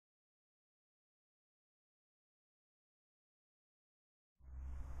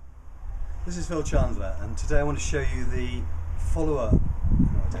This is Phil Chandler, and today I want to show you the follower.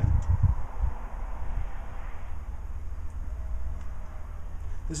 No, I don't.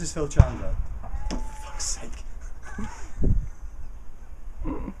 This is Phil Chandler. For fuck's sake.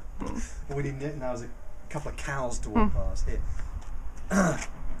 All we need now is a couple of cows to walk past. Here.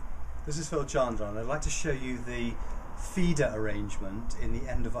 This is Phil Chandler, and I'd like to show you the feeder arrangement in the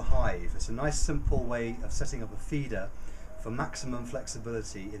end of a hive. It's a nice simple way of setting up a feeder for maximum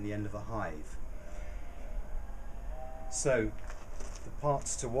flexibility in the end of a hive. So the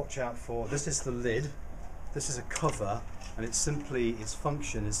parts to watch out for: this is the lid, this is a cover, and its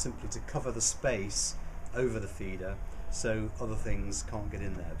function is simply to cover the space over the feeder so other things can't get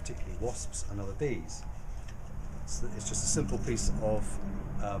in there, particularly wasps and other bees. So it's just a simple piece of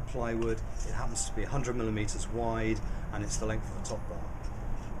plywood. It happens to be 100mm wide, and it's the length of the top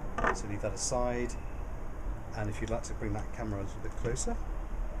bar. So leave that aside, and if you'd like to bring that camera a little bit closer.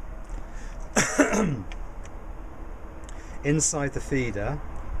 Inside the feeder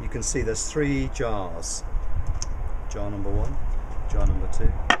you can see there's 3 jars. Jar number 1, jar number 2,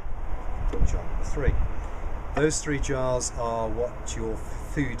 jar number 3. Those 3 jars are what your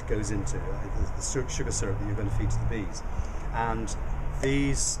food goes into, the sugar syrup that you're going to feed to the bees. And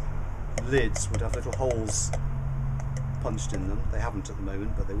these lids would have little holes punched in them. They haven't at the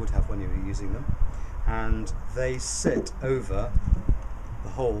moment, but they would have when you were using them. And they sit over the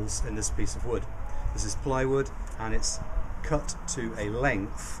holes in this piece of wood. This is plywood, and it's cut to a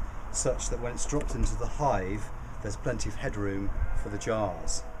length such that when it's dropped into the hive there's plenty of headroom for the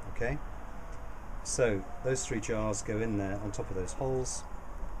jars. Okay, so those 3 jars go in there on top of those holes,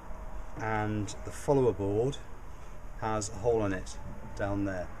 and the follower board has a hole in it down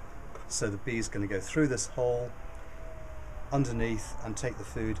there, so the bee's going to go through this hole underneath and take the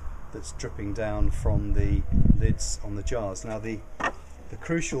food that's dripping down from the lids on the jars. Now the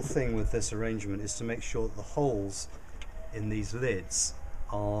crucial thing with this arrangement is to make sure that the holes in these lids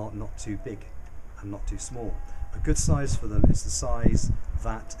are not too big and not too small. A good size for them is the size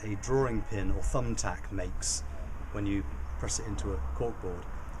that a drawing pin or thumbtack makes when you press it into a corkboard.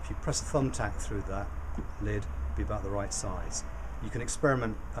 If you press a thumbtack through that lid, it'll be about the right size. You can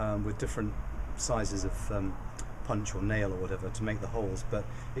experiment with different sizes of punch or nail or whatever to make the holes, but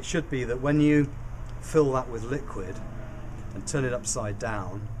it should be that when you fill that with liquid and turn it upside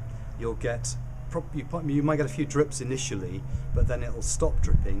down, you'll get you might get a few drips initially, but then it'll stop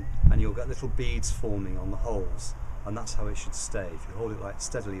dripping and you'll get little beads forming on the holes, and that's how it should stay. If you hold it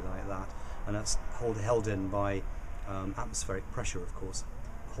steadily like that, and that's held in by atmospheric pressure, of course,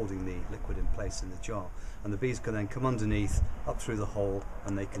 holding the liquid in place in the jar, and the bees can then come underneath up through the hole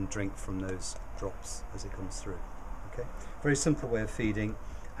and they can drink from those drops as it comes through. Okay, very simple way of feeding,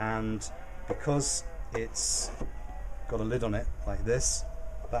 and because it's got a lid on it like this,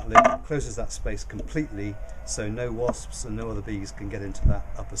 that lid closes that space completely, so no wasps and no other bees can get into that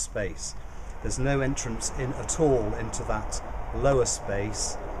upper space. There's no entrance in at all into that lower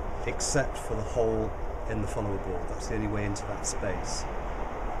space except for the hole in the follower board. That's the only way into that space.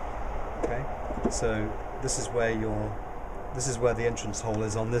 Okay, so this is where the entrance hole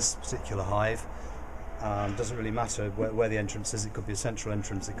is on this particular hive. Doesn't really matter where the entrance is. It could be a central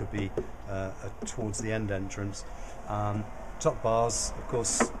entrance, it could be towards the end entrance. Top bars, of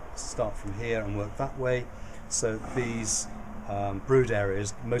course, start from here and work that way. So these brood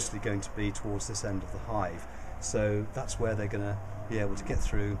areas are mostly going to be towards this end of the hive. So that's where they're going to be able to get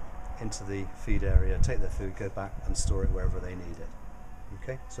through into the feed area, take their food, go back and store it wherever they need it.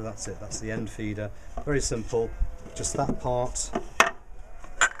 Okay, so that's it. That's the end feeder. Very simple. Just that part,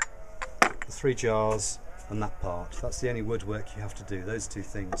 the 3 jars, and that part. That's the only woodwork you have to do. Those 2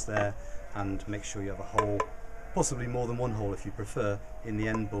 things there, and make sure you have a hole. Possibly more than one hole if you prefer, in the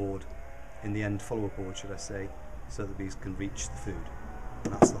end board, in the end follower board should I say, so the bees can reach the food.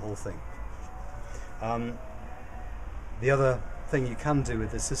 And that's the whole thing. The other thing you can do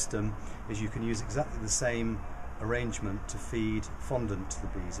with this system is you can use exactly the same arrangement to feed fondant to the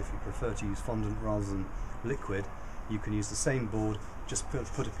bees. If you prefer to use fondant rather than liquid, you can use the same board, just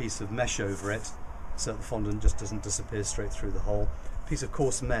put a piece of mesh over it so that the fondant just doesn't disappear straight through the hole. Piece of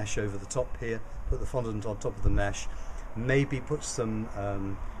coarse mesh over the top here, put the fondant on top of the mesh, maybe put some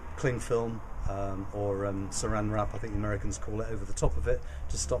cling film or saran wrap, I think the Americans call it, over the top of it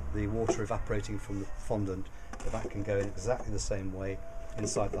to stop the water evaporating from the fondant. But that can go in exactly the same way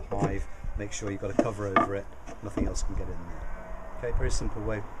inside the hive. Make sure you've got a cover over it, nothing else can get in there. Okay, very simple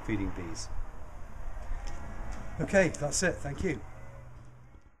way of feeding bees. Okay, that's it, thank you.